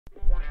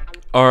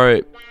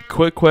Alright,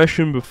 quick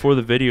question before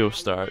the video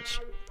starts.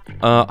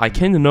 I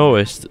kinda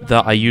noticed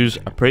that I use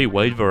a pretty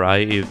wide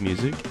variety of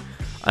music,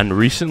 and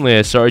recently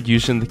I started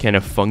using the kind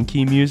of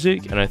funky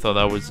music, and I thought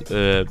that was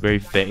very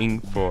fitting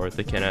for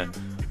the kind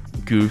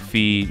of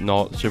goofy,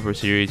 not super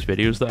serious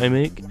videos that I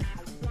make.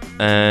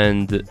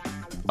 And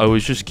I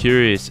was just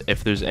curious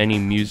if there's any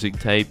music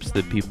types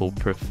that people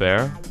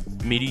prefer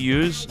me to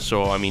use.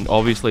 So I mean,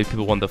 obviously if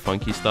people want the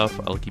funky stuff,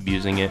 I'll keep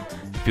using it.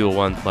 If people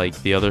want like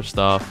the other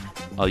stuff,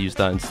 I'll use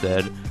that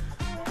instead.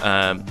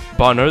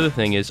 But another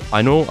thing is,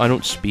 I know I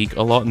don't speak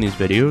a lot in these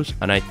videos,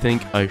 and I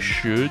think I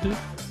should.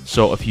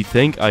 So if you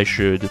think I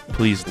should,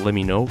 please let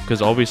me know,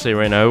 because obviously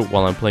right now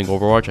while I'm playing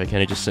Overwatch, I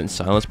kind of just sit in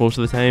silence most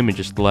of the time and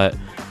just let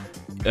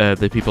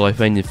the people I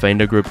find in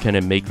Find a Group kind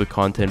of make the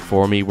content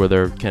for me, where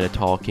they're kind of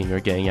talking or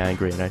getting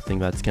angry, and I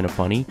think that's kind of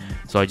funny.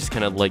 So I just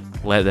kind of like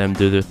let them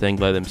do their thing,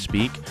 let them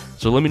speak.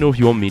 So let me know if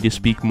you want me to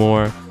speak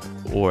more,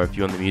 or if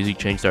you want the music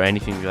changed or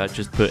anything like that.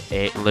 Just put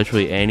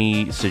literally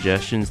any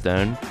suggestions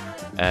down,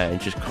 and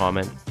just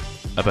comment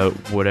about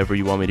whatever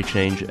you want me to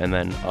change, and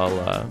then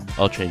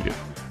I'll change it.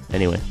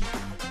 Anyway,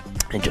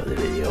 enjoy the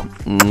video.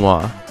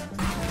 Mwah.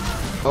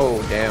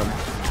 Oh damn.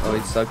 Oh,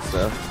 he sucks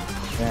though.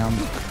 Damn.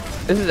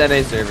 This is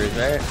NA servers,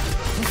 right?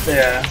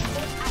 Yeah.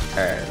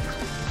 Alright.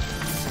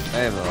 I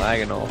am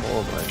lagging a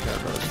whole bunch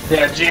of those.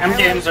 Yeah, GM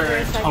games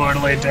are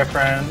totally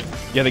different.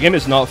 Yeah, the game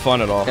is not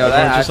fun at all. Yo,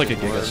 Everyone's just like a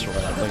actually giga works.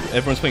 sweat. Like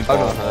everyone's playing Oh,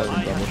 ball no,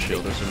 and double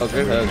shielders and Oh,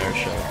 good in hug. their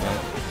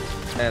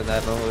shell. Man,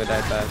 that hopefully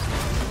die fast.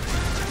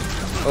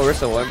 Oh, we're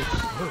still one.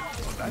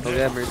 Oh,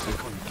 yeah, Mercy.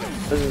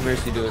 What does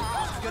Mercy do?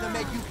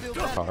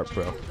 Heart,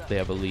 bro. They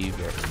have a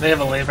lever. They have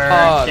a lever.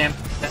 Oh. Can't.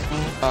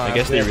 I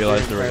guess they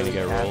realized they were gonna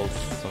get rolled.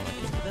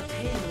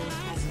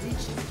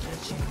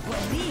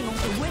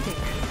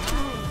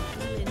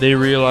 They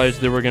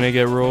realized they were gonna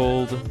get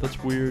rolled. That's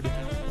weird.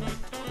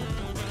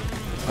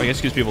 I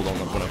guess because people don't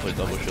know when I play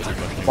double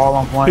shielders much. Ball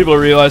on point. People are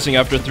realizing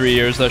after 3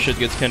 years that shit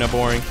gets kind of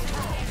boring.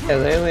 Yeah,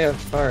 they only have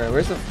fire.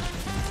 Where's the...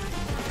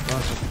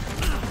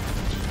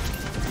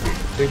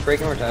 Did we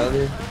break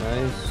immortality?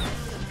 Nice.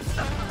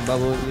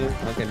 Bubble with you?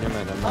 Okay, never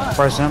mind. I'm not.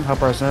 Press him. How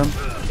press him?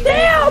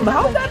 Damn!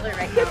 How that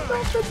gets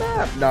off the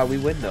map? Nah, we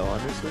win though,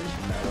 honestly.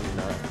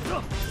 Nah,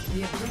 not.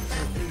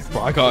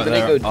 Bro, I got We're gonna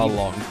there go a deep.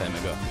 long time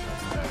ago.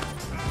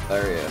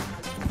 Oh yeah.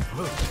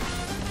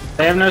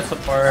 They have no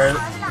support.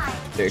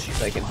 There,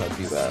 I can help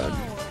you out.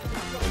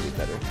 It'll be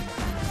better.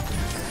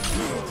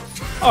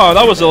 Oh,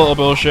 that was a little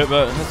bullshit,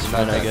 but that's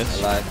fine, I Not guess.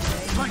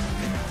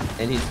 alive.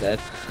 And he's dead.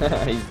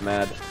 He's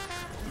mad.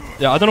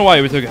 Yeah, I don't know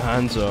why we took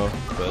hands though,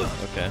 but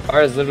okay.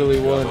 Ours literally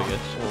won. I guess.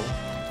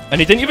 Oh.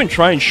 And he didn't even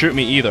try and shoot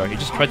me either. He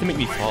just tried to make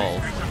me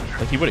fall.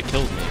 Like he would have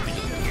killed me if he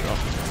didn't get shot.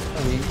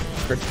 I mean,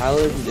 for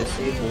Tyler to just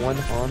save one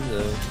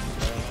Honda.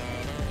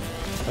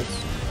 That's...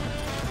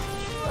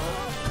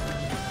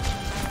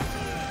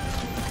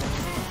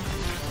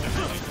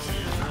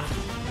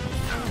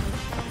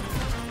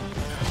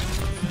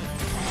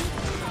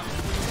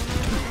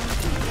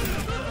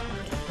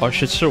 Oh,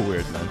 shit's so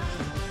weird, man.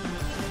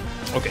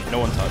 Okay, no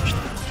one touched.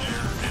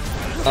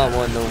 Not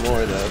one no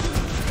more though.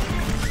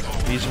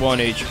 He's 1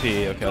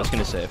 HP. Okay, I was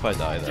gonna say if I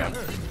die then.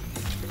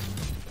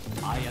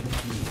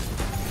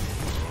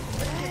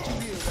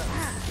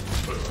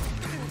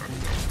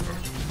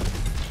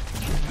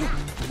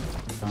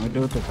 Can we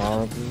do it to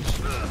power, please?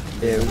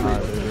 Yeah, we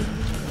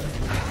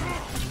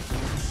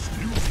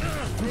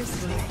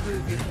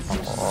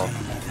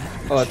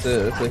Oh, that's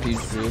a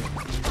huge move.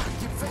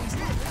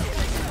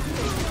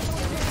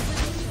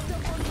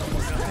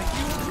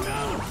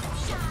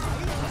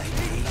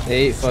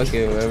 Hey, fuck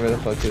it, whatever the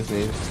fuck his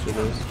name is.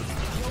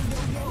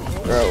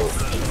 Bro.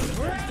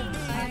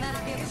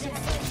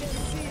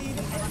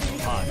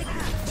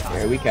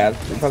 Yeah, we can.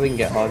 We probably can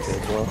get haunted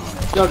as well.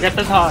 Yo, get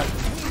this hot.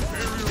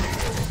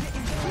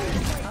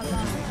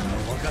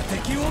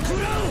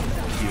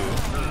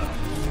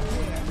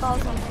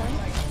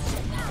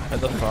 At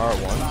the far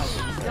once.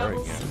 There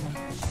again.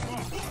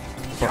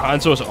 For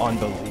Hanzo is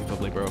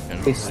unbelievably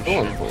broken. He's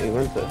still on point. He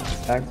went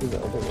back to the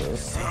other way.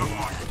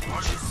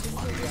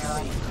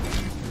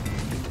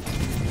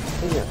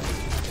 Yeah.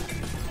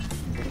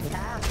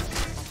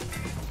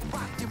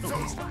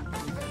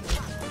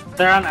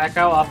 They're on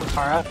Echo off of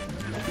Para.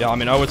 Yeah, I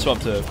mean I would swap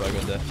to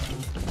Dragon Death.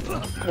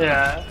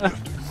 Yeah.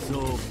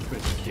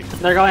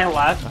 They're going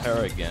left.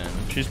 Her again.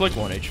 She's like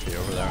 1 HP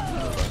over there.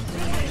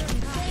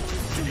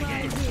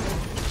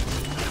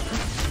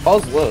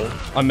 All's low.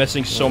 I'm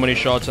missing so many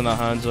shots in that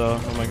Hanzo.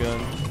 Oh my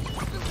god.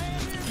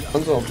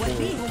 Hanzo on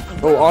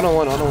point. Oh, auto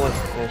one, auto one.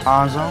 Nice.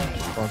 Hanzo.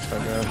 Fuck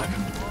that guy.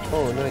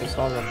 Oh, nice.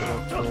 Auto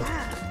one.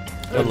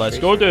 But let's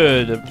go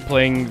to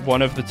playing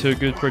one of the two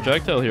good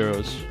projectile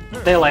heroes.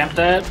 They lamped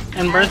it,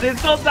 and Mercy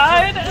still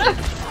died.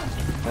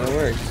 That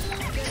works.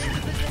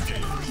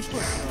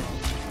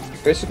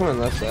 Grace should come on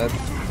the left side. I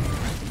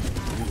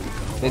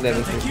think that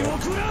is for sure.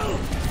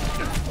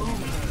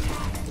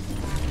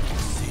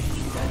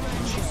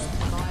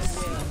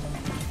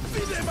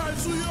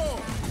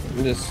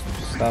 I'm just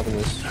stopping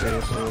this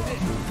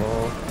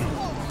ball.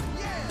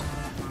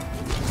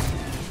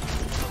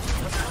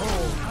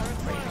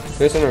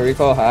 First on a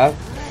recall half.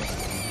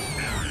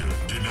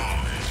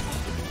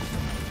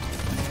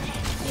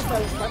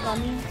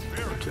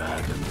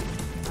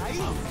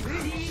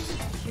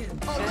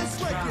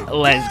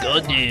 Let's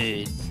go,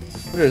 dude.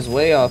 Soldier's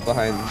way off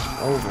behind.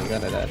 Oh my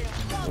god, I died.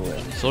 No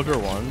way. Soldier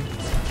 1.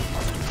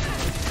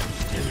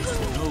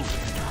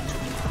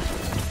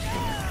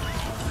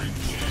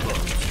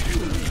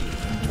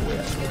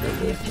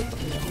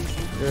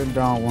 You're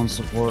down one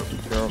support. Be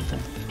careful.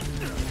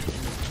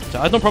 So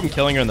I had no problem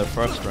killing her in the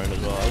first round as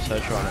well. I was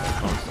headshotting her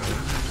constantly.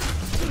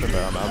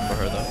 Prepare I'm out for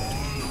her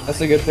though.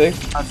 That's a good pick.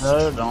 I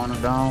did.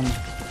 Down.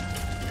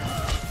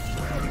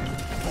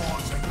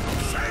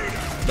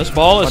 This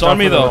ball is Watch on out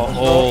me for the the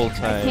whole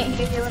Can't time.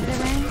 hear you in the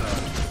rain.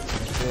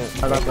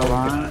 I got the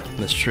line.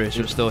 This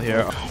tracer's still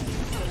here.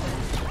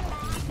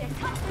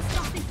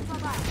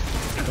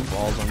 The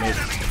ball's on me.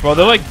 Bro,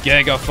 they're like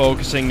giga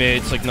focusing me.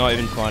 It's like not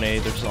even funny.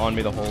 They're just on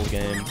me the whole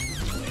game.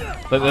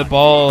 Like the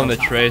ball and the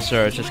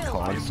tracer are just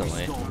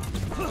constantly.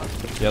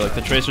 Yeah, like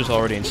the tracer's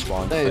already in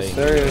spawn. Nice,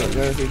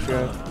 fighting.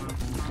 sorry.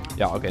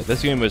 Yeah, okay.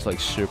 This game was like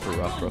super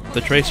rough, bro.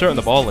 The tracer and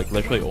the ball like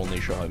literally only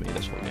shot me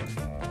this whole game.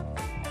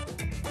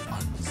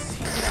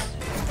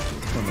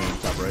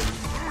 Top right.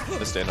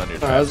 Just stand on your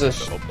that was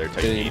traps. a Hope they're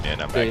taking it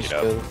in. I'm backing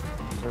up.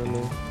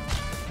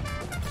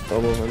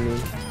 Double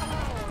 100.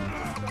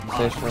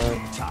 Nice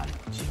shot.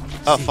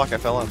 Oh fuck! I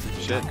fell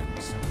off. Shit.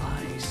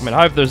 I mean,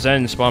 I have their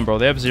Zen spawn, bro.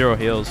 They have 0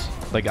 heals.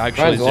 Like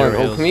actually Mine's 0 one. Oh,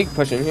 heals. can we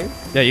push in here?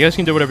 Yeah, you guys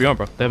can do whatever you want,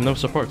 bro. They have no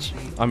supports.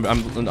 I'm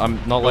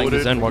not letting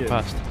the Zen walk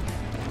past.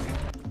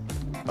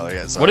 Oh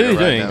yeah. What are they right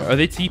doing? now. Are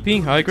they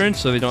TPing high ground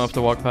so they don't have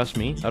to walk past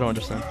me? I don't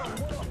understand.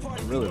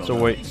 Really? So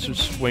wait,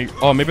 just wait.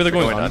 Oh, maybe they're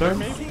going under?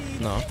 maybe?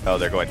 No. Oh,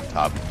 they're going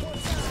top.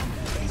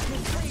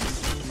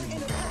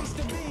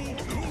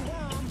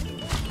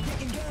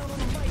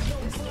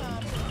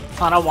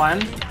 On a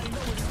 1.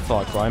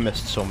 Fuck, bro, I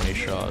missed so many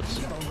shots.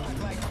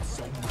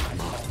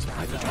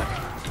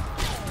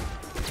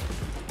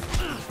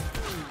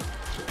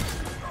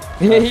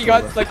 He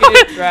got stuck in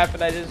his trap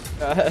and I just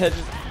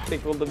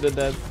tickled him to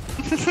death.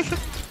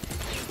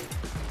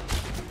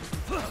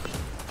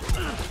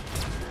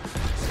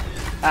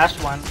 Ash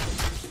 1.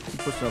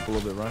 Pushing up a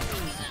little bit, right?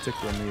 Tick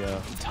on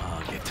the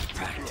Target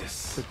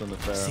practice. tick on the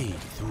fair. See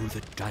through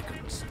the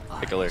dragons.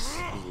 Take a look.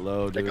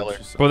 Low, dude. Take a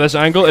look. Bro, this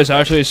angle is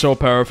actually so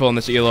powerful in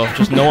this elo.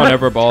 Just no one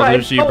ever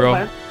bothers you,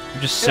 bro. You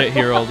just sit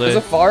here all There's day.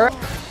 a Pharah?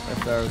 That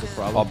fair is a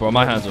problem. Oh, bro,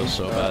 my hands are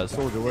so bad.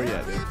 Soldier, where you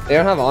at, dude? They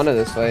don't have Ana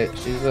this fight.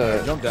 She's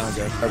Jump down,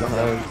 guys. far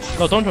behind.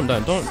 No, don't jump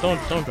down. Don't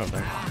jump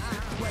down.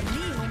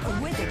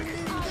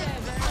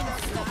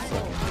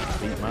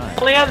 Beat mine.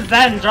 Only have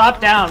Zen,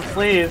 drop down,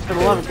 please, for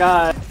the love of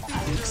God.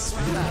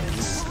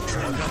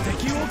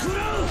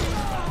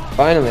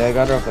 Finally, I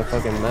got her off the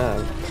fucking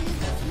map.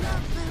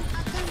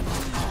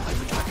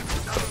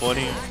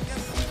 20.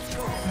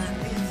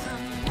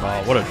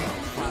 Wow, what a...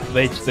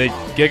 They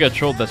giga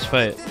trolled this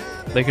fight.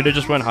 They could have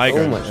just went high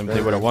ground much and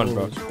they would have won,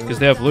 bro. better. Because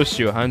they have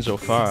Lucio, Hanzo,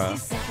 Farah.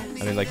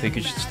 I mean, like, they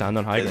could just stand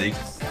on high ground.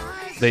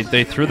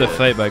 They threw the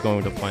fight by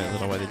going to point. I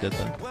don't know why they did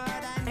that.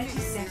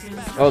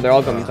 Oh, they're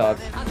all coming top.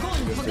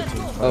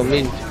 Oh,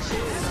 me.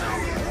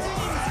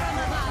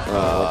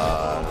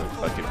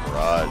 Fucking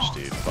barrage,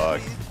 dude.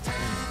 Fuck.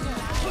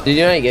 Did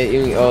you not get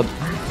you? Oh,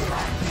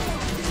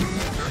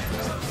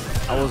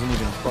 I wasn't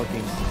even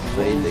fucking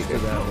They close dig to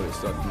it. that, but it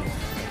stuck me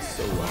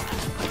so well.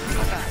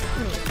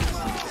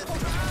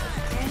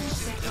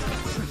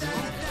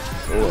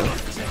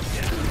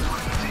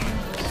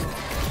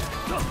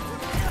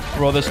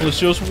 Bro, this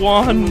Lucio's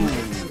won!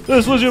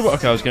 This Lucio...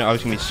 Okay, I was gonna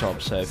be so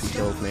upset if he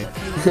killed me.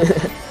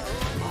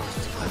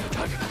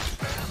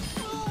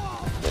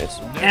 nice.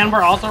 And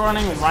we're also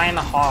running Ryan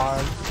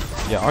hard.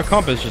 Yeah, our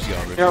comp is just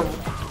garbage. Yeah.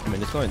 I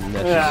mean, it's not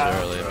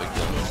necessarily a big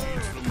deal.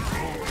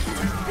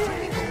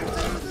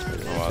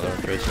 Oh wow, they're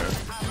a tracer.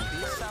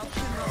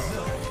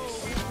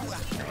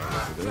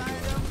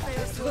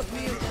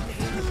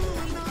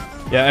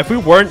 Yeah, if we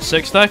weren't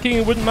 6-stacking,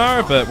 it wouldn't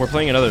matter, but we're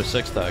playing another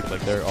 6-stack.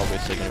 Like, they're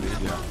obviously going to be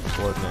good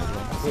sword man as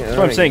well. Yeah, That's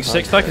what I'm saying,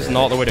 6-stack is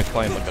not the way to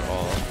play like at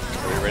all.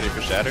 Are we ready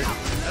for Shattered?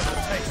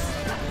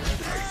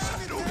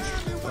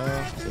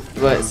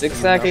 But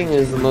 6-stacking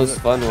is the most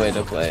fun way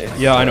to play.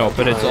 Yeah, I know,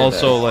 but it's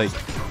also like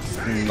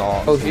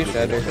not. Oh, he's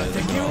shattered.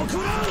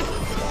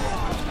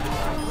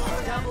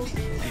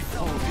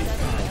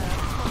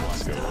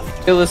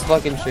 Kill this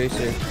fucking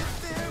tracer.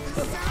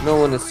 No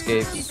one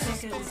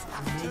escapes.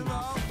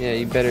 Yeah,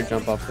 you better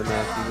jump off the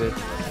map, you bitch.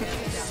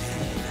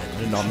 I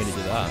did not mean to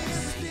do that.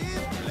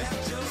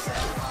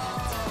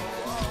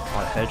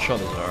 Oh, headshot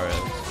is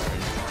alright.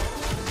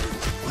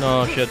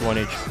 No, she had 1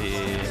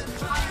 HP.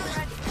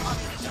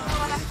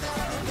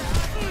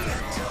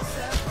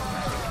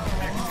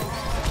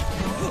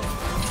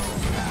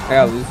 I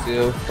got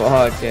Lucio.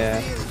 Fuck yeah.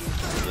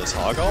 Is this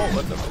hog ult?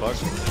 What the fuck?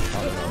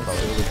 I don't know.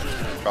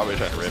 Probably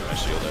trying to rip my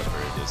shield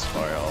after this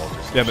fire ult.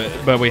 Yeah,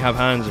 but we have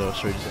Hanzo,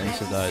 so he just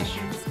insta dies.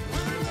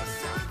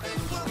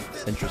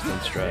 Interesting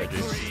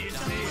strategy.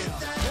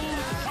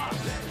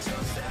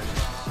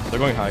 They're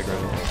going high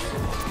ground.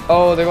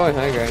 Oh, they're going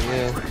high ground,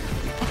 yeah.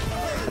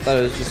 thought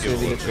it was just gonna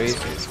be the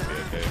Tracer. It's gonna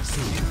be okay.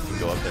 You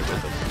go up there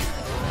with them.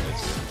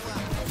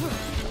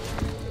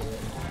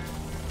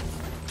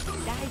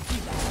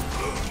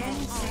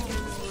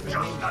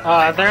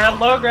 They're at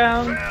low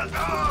ground.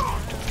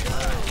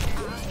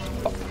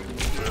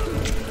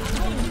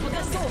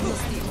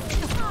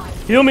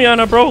 Heal me,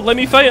 Anna, bro. Let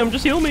me fight him.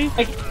 Just heal me.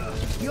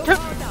 You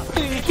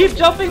keep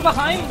jumping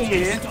behind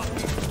me. I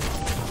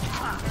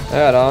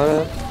got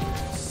Ana.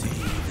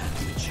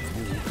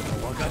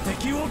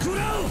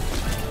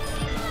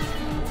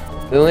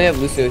 They only have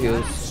Lucio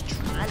heals.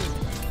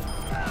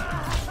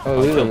 Oh,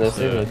 leave them this.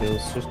 They have no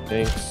heals. Just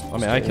thanks. I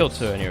mean, I killed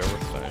 2 anyway. We're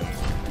fine.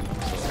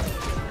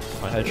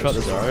 I headshot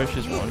the Zara.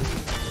 She's 1.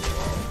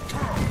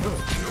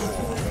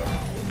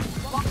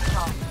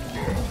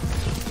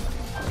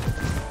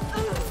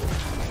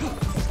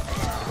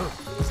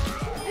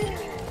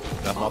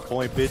 Got my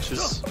point,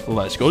 bitches.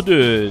 Let's go,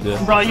 dude.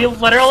 Bro, you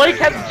literally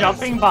kept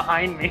jumping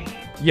behind me.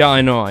 Yeah,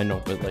 I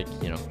know, but like,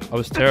 you know, I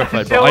was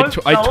terrified. That But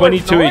was I had so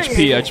 22 annoying.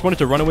 HP. I just wanted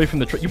to run away from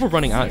the. You were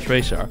running at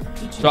Tracer,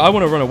 so I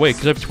want to run away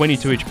because I have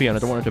 22 HP and I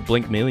don't want her to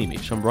blink melee me,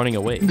 so I'm running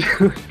away.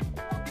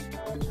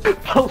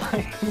 But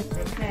like,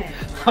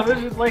 I was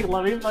just like,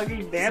 let me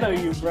fucking nano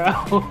you, bro.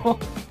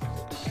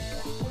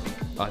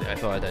 I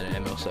thought I had an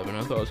ML7.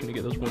 I thought I was gonna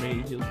get those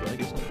 180 heals, but I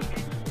guess not.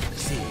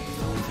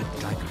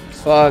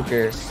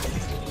 Fucker.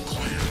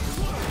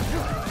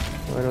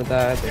 Why don't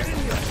die either?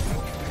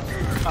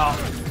 Oh.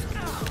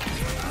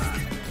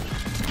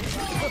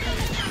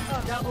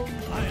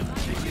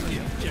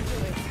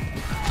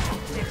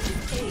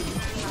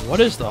 What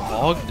is the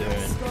hog doing? He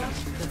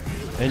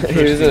was in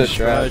Interesting a trap.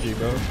 strategy,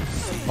 bro.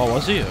 Oh,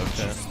 was he?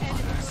 Okay.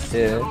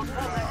 Yeah.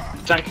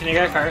 John, can you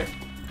get a cart?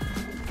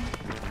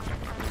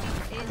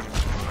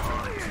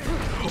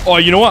 Oh,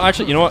 you know what?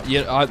 Actually, you know what?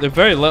 Yeah, the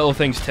very little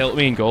things tilt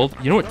me in gold.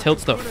 You know what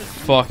tilts the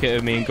fuck out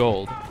of me in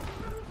gold?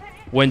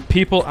 When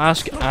people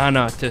ask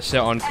Anna to sit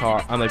on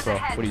cart, I'm like, bro,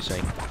 what are you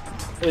saying?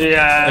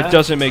 Yeah. It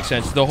doesn't make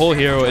sense. The whole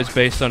hero is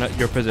based on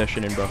your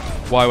positioning, bro.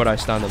 Why would I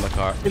stand on the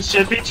cart? It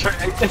should be the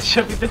Tracer. It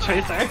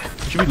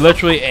should be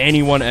literally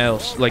anyone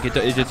else. Like, it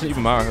doesn't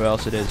even matter who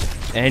else it is.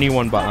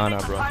 Anyone but Anna,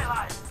 bro.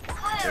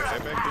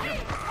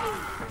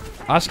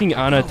 Asking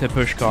Anna to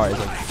push cart is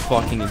like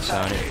fucking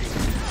insanity.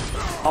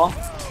 Oh.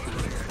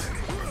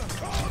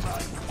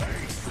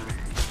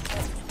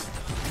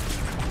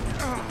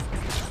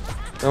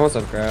 I want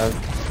some crab.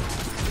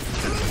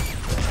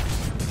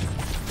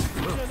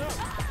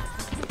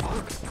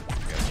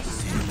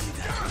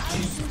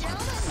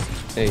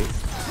 Hey.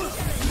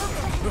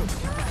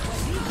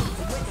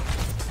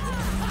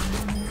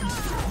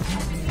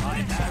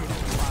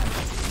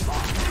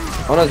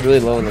 Ana's really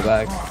low in the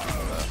back. They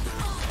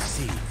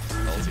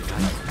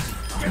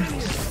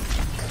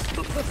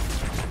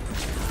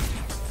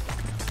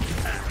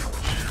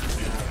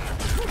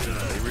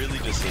really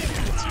just hit you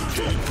with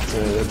 2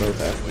 Yeah, they're both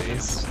halfway.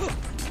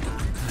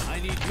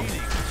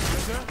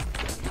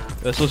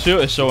 This Lucio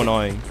is so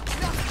annoying.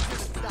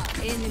 I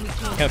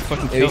can't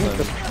fucking kill Yeah,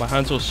 him. My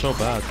hands are so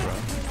bad, bro.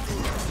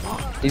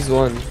 He's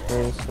one.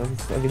 I'm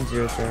fucking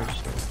 0 charge.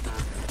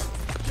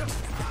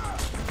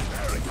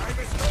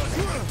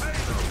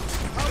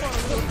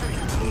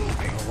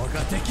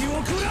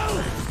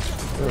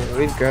 Oh,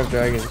 we'd grab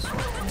dragons.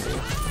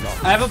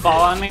 I have a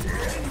ball on me.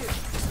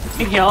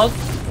 He healed.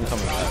 I'm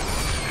coming back.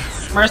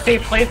 Mercy,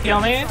 please heal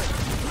me.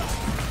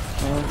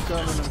 I'm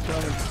coming.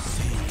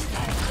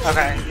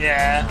 Okay,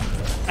 yeah.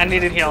 I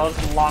needed heals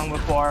long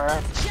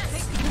before.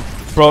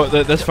 Bro,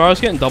 this Pharah's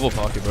getting double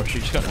pocket, bro. She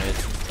just got made.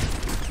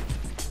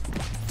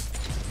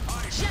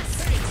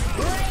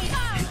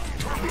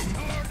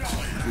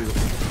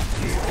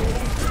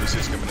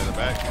 Lucy's coming in the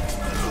back.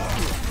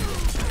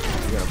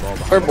 You got a ball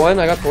behind. Orb one,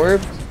 I got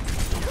orb.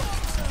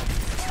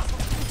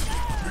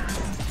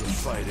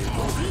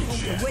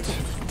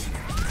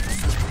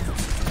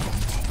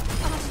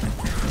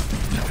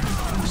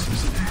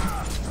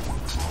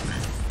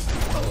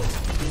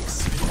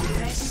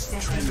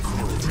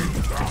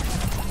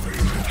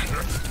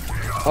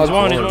 He's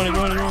one.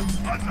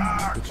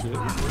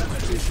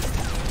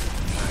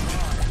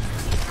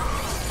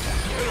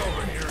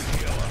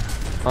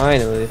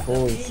 Finally,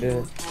 holy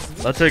shit.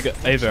 That took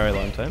a very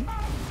long time.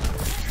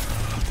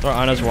 Oh,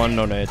 Anna's one,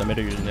 no nade. I made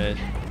her use nade.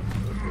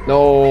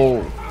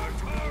 No.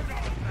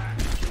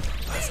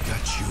 I've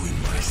got you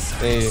in my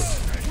sight. Hey.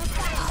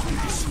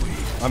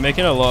 I'm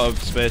making a lot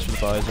of space for the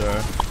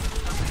visor.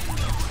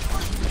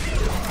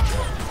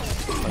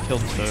 I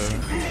killed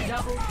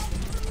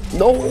 2.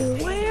 No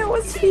way, I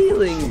was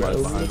healing,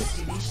 bro.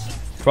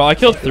 Bro, I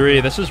killed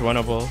 3. This is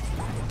winnable.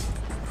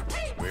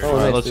 Oh,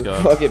 Alright, nice, let's dude.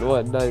 go. Fucking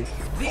one, nice.